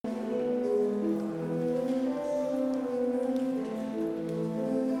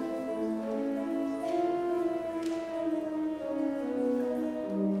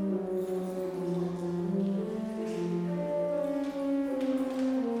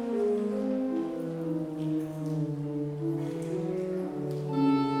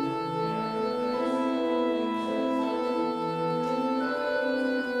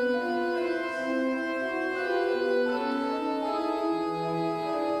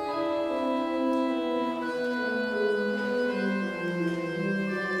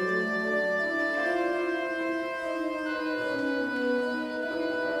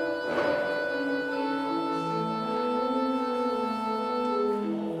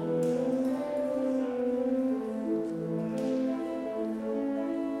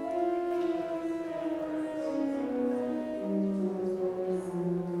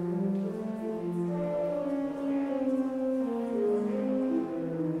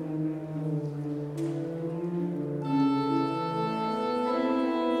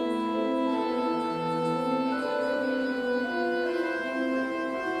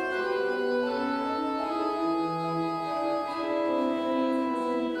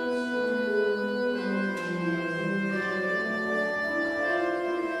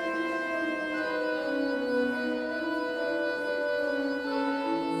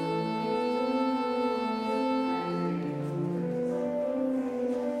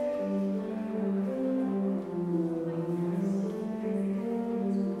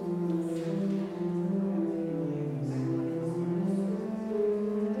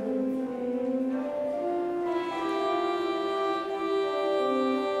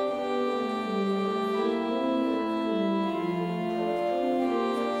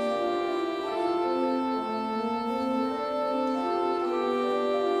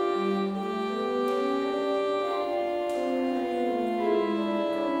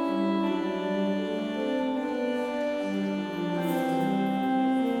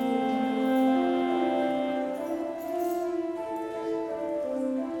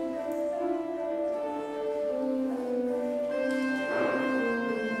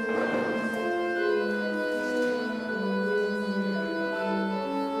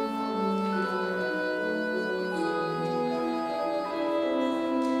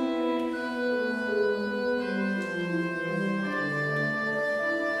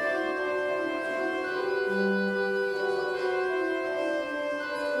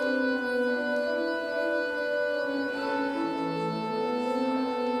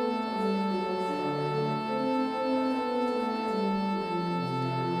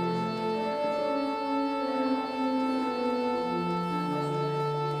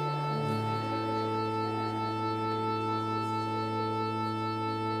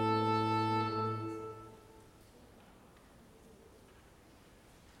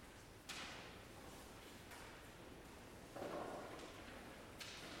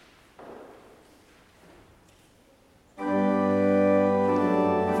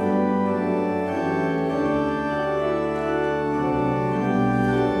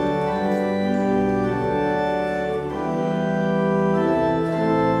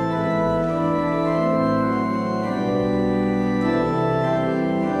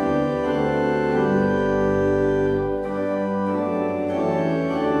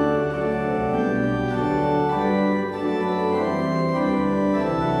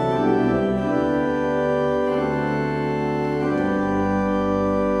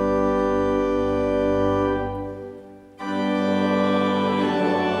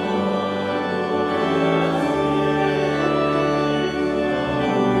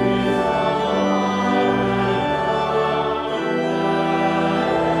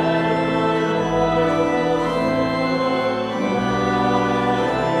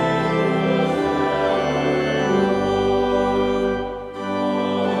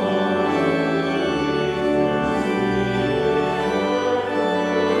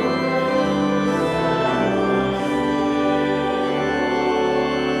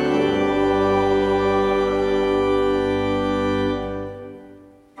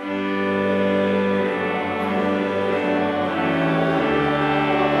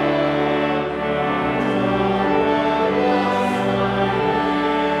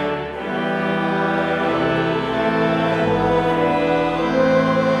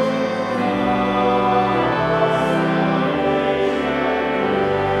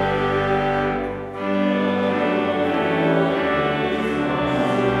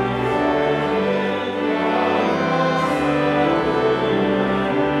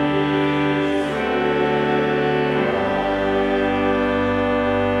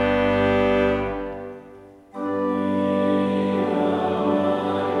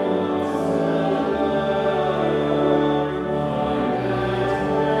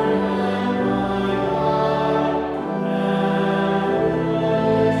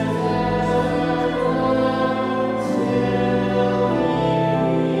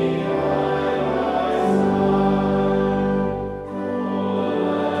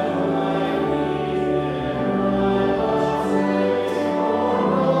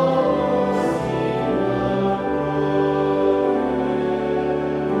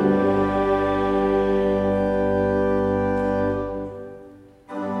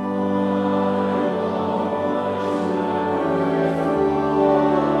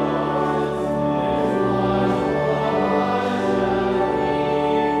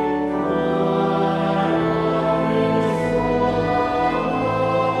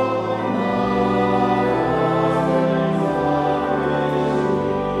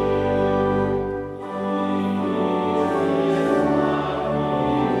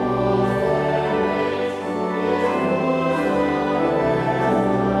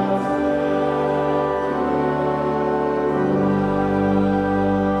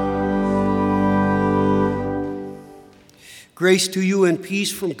Grace to you and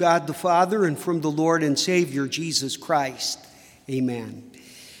peace from God the Father and from the Lord and Savior Jesus Christ. Amen.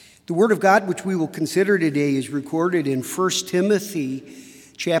 The Word of God which we will consider today is recorded in 1 Timothy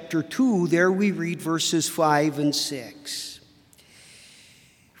chapter 2. There we read verses 5 and 6.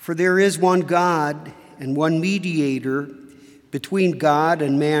 For there is one God and one mediator between God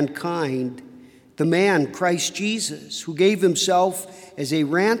and mankind, the man Christ Jesus, who gave himself as a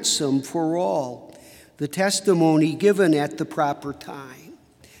ransom for all, the testimony given at the proper time.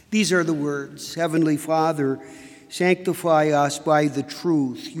 These are the words. Heavenly Father, sanctify us by the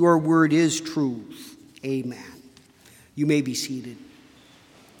truth. Your word is truth. Amen. You may be seated.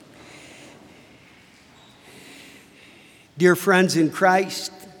 Dear friends in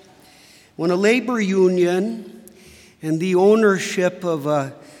Christ, when a labor union and the ownership of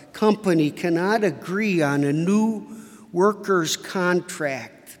a company cannot agree on a new workers'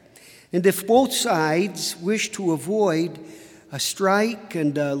 contract, and if both sides wish to avoid a strike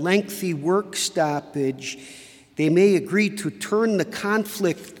and a lengthy work stoppage, they may agree to turn the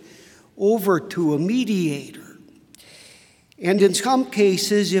conflict over to a mediator. And in some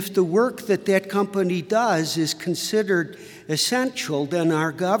cases, if the work that company does is considered essential, then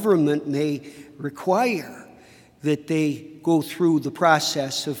our government may require that they go through the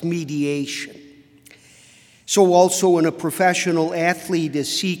process of mediation. So also when a professional athlete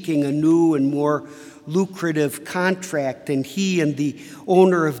is seeking a new and more lucrative contract and he and the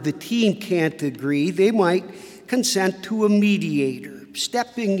owner of the team can't agree, they might consent to a mediator,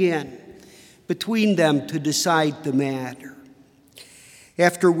 stepping in between them to decide the matter.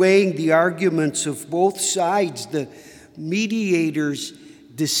 After weighing the arguments of both sides, the mediator's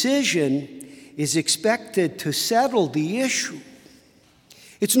decision is expected to settle the issue.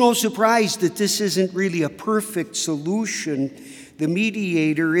 It's no surprise that this isn't really a perfect solution. The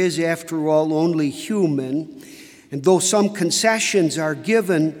mediator is, after all, only human. And though some concessions are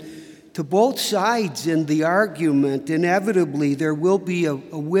given to both sides in the argument, inevitably there will be a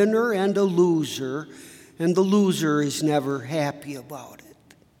winner and a loser, and the loser is never happy about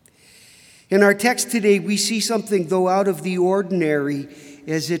it. In our text today, we see something, though, out of the ordinary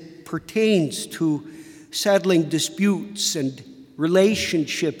as it pertains to settling disputes and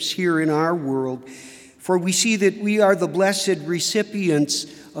relationships here in our world, for we see that we are the blessed recipients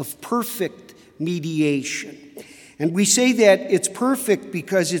of perfect mediation. And we say that it's perfect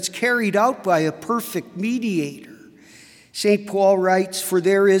because it's carried out by a perfect mediator. St. Paul writes, "For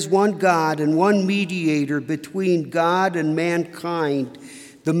there is one God and one mediator between God and mankind,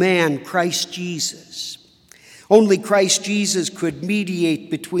 the man Christ Jesus." Only Christ Jesus could mediate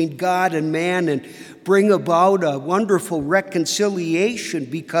between God and man and bring about a wonderful reconciliation,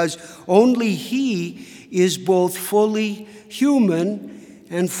 because only he is both fully human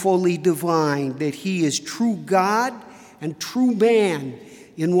and fully divine, that he is true God and true man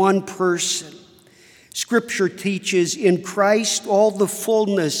in one person. Scripture teaches in Christ all the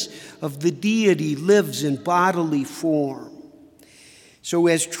fullness of the deity lives in bodily form. So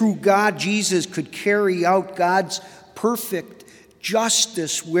as true God, Jesus could carry out God's perfect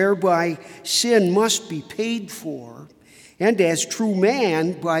justice whereby sin must be paid for. And as true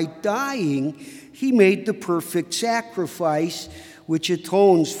man, by dying, he made the perfect sacrifice which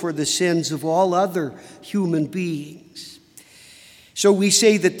atones for the sins of all other human beings. So we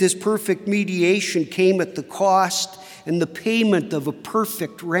say that this perfect mediation came at the cost and the payment of a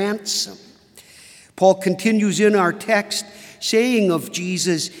perfect ransom. Paul continues in our text, saying of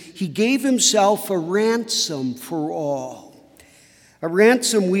Jesus, he gave himself a ransom for all. A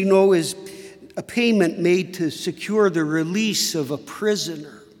ransom, we know, is a payment made to secure the release of a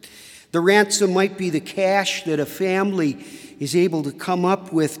prisoner. The ransom might be the cash that a family is able to come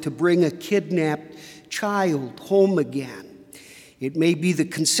up with to bring a kidnapped child home again. It may be the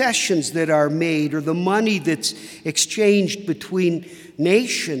concessions that are made or the money that's exchanged between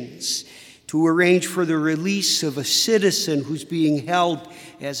nations to arrange for the release of a citizen who's being held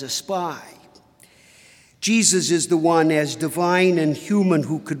as a spy. Jesus is the one, as divine and human,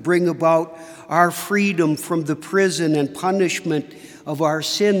 who could bring about our freedom from the prison and punishment of our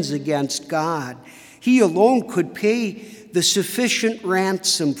sins against God. He alone could pay the sufficient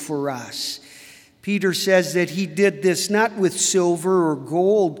ransom for us. Peter says that he did this not with silver or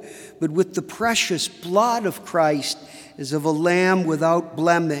gold, but with the precious blood of Christ, as of a lamb without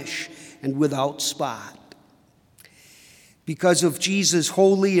blemish and without spot. Because of Jesus'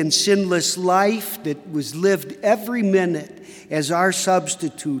 holy and sinless life that was lived every minute as our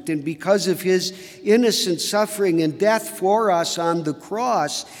substitute, and because of his innocent suffering and death for us on the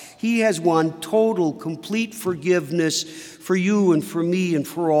cross, he has won total, complete forgiveness for you and for me and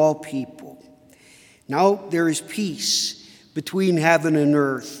for all people. Now there is peace between heaven and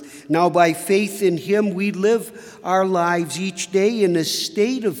earth. Now by faith in him we live our lives each day in a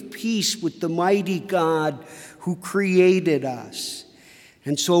state of peace with the mighty God who created us.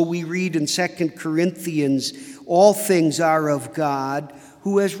 And so we read in 2 Corinthians, all things are of God,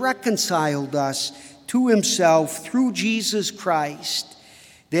 who has reconciled us to himself through Jesus Christ.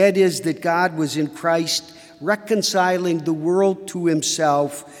 That is, that God was in Christ reconciling the world to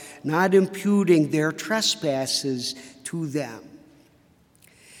himself, not imputing their trespasses to them.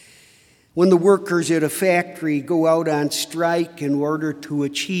 When the workers at a factory go out on strike in order to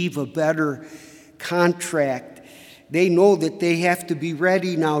achieve a better contract, they know that they have to be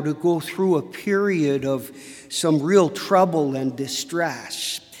ready now to go through a period of some real trouble and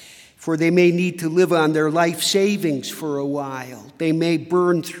distress, for they may need to live on their life savings for a while. They may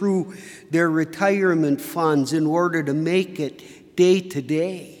burn through their retirement funds in order to make it day to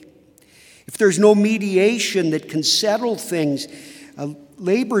day. If there's no mediation that can settle things, a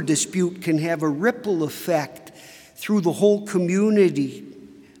labor dispute can have a ripple effect through the whole community,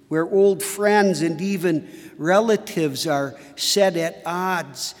 where old friends and even relatives are set at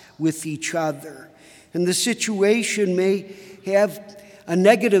odds with each other. And the situation may have a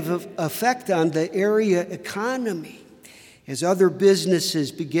negative effect on the area economy as other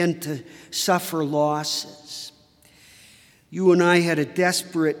businesses begin to suffer losses. You and I had a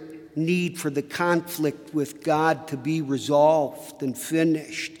desperate need for the conflict with God to be resolved and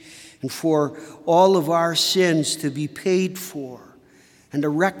finished, and for all of our sins to be paid for, and a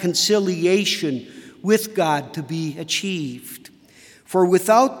reconciliation with God to be achieved. For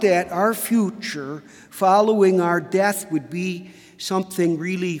without that, our future following our death would be something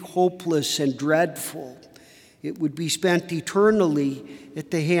really hopeless and dreadful. It would be spent eternally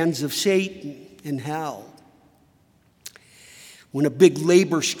at the hands of Satan in hell. When a big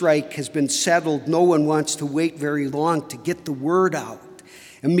labor strike has been settled, no one wants to wait very long to get the word out.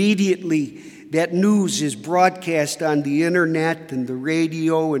 Immediately, that news is broadcast on the internet and the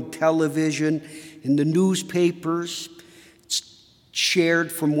radio and television, in the newspapers. It's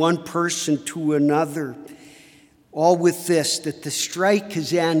shared from one person to another. All with this, that the strike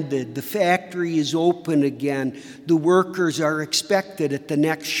has ended, the factory is open again, the workers are expected at the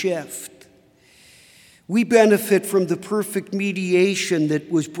next shift. We benefit from the perfect mediation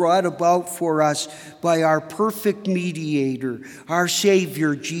that was brought about for us by our perfect mediator, our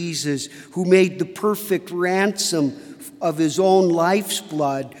Savior Jesus, who made the perfect ransom of his own life's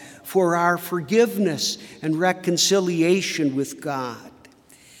blood for our forgiveness and reconciliation with God.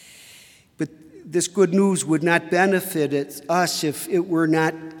 But this good news would not benefit us if it were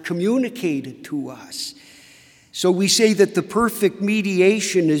not communicated to us. So we say that the perfect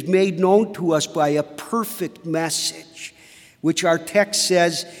mediation is made known to us by a perfect message, which our text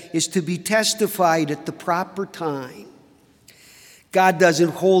says is to be testified at the proper time. God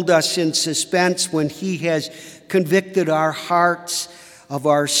doesn't hold us in suspense when he has convicted our hearts of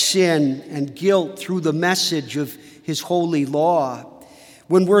our sin and guilt through the message of his holy law.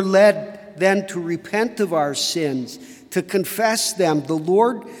 When we're led then to repent of our sins, to confess them, the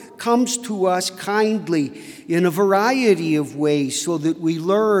Lord comes to us kindly in a variety of ways so that we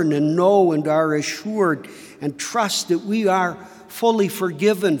learn and know and are assured and trust that we are fully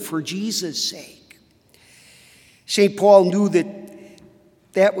forgiven for Jesus' sake. St. Paul knew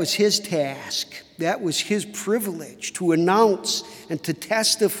that was his task. That was his privilege to announce and to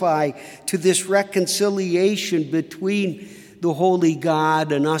testify to this reconciliation between the holy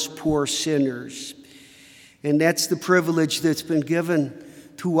God and us poor sinners. And that's the privilege that's been given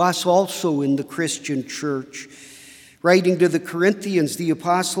to us also in the Christian church. Writing to the Corinthians, the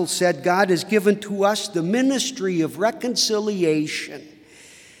apostle said, God has given to us the ministry of reconciliation.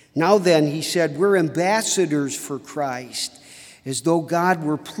 Now then, he said, we're ambassadors for Christ. As though God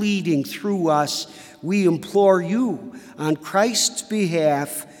were pleading through us, we implore you, on Christ's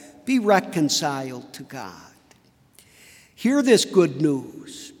behalf, be reconciled to God. Hear this good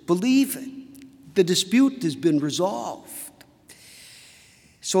news. Believe it. The dispute has been resolved.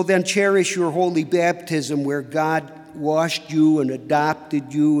 So then cherish your holy baptism, where God washed you and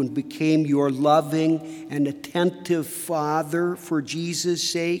adopted you and became your loving and attentive Father for Jesus'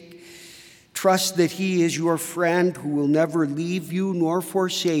 sake. Trust that he is your friend who will never leave you nor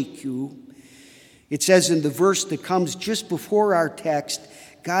forsake you. It says in the verse that comes just before our text,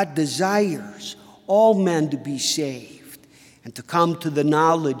 God desires all men to be saved and to come to the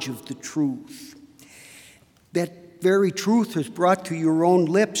knowledge of the truth. That very truth is brought to your own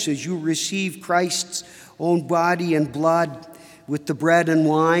lips as you receive Christ's own body and blood with the bread and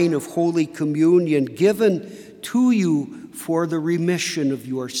wine of Holy Communion given to you for the remission of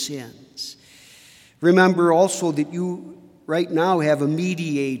your sins. Remember also that you right now have a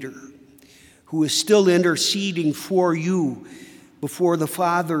mediator who is still interceding for you before the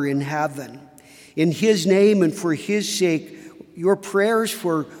Father in heaven. In his name and for his sake, your prayers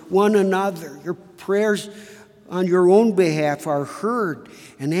for one another, your prayers on your own behalf are heard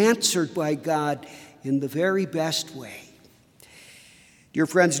and answered by God in the very best way. Dear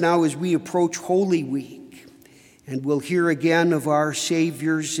friends, now as we approach Holy Week, and we'll hear again of our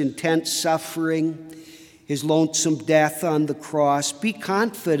Savior's intense suffering, his lonesome death on the cross, be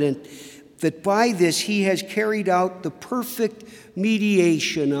confident that by this he has carried out the perfect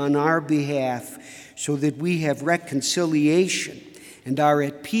mediation on our behalf, so that we have reconciliation and are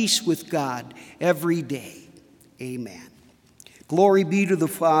at peace with God every day. Amen. Glory be to the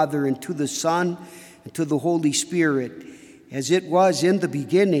Father, and to the Son, and to the Holy Spirit, as it was in the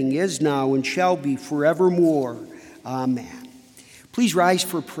beginning, is now, and shall be forevermore. Amen. Please rise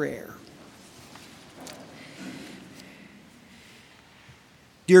for prayer.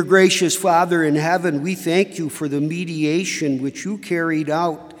 Dear gracious Father in heaven, we thank you for the mediation which you carried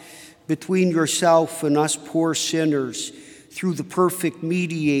out between yourself and us poor sinners through the perfect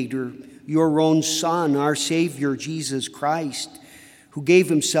mediator, your own Son, our Savior, Jesus Christ, who gave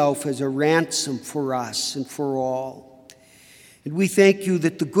himself as a ransom for us and for all. And we thank you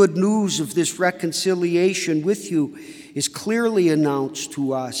that the good news of this reconciliation with you is clearly announced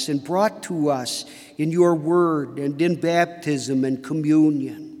to us and brought to us in your word and in baptism and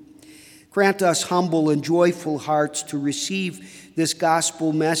communion. Grant us humble and joyful hearts to receive this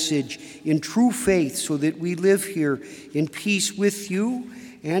gospel message in true faith, so that we live here in peace with you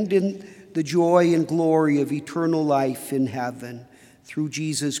and in the joy and glory of eternal life in heaven. Through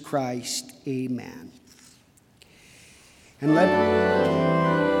Jesus Christ, amen. And let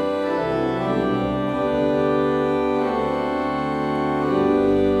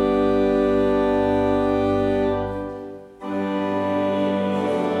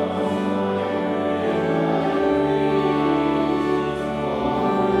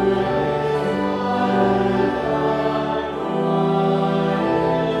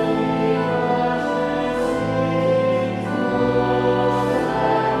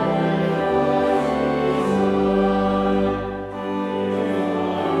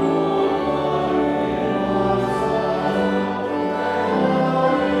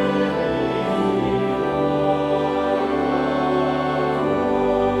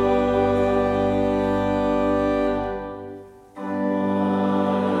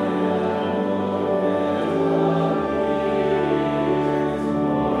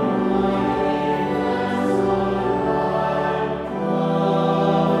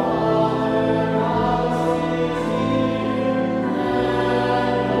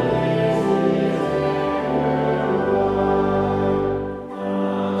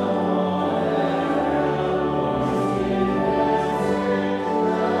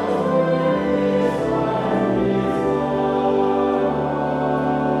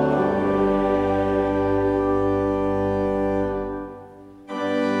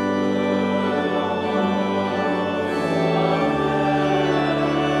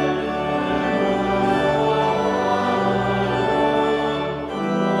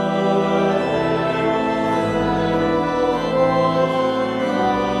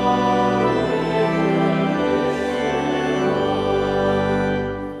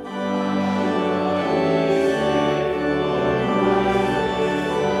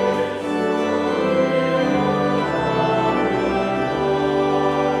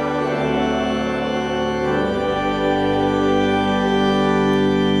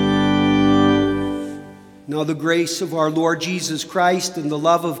Now the grace of our Lord Jesus Christ and the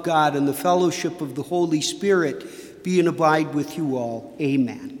love of God and the fellowship of the Holy Spirit be and abide with you all.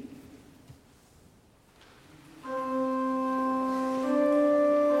 Amen.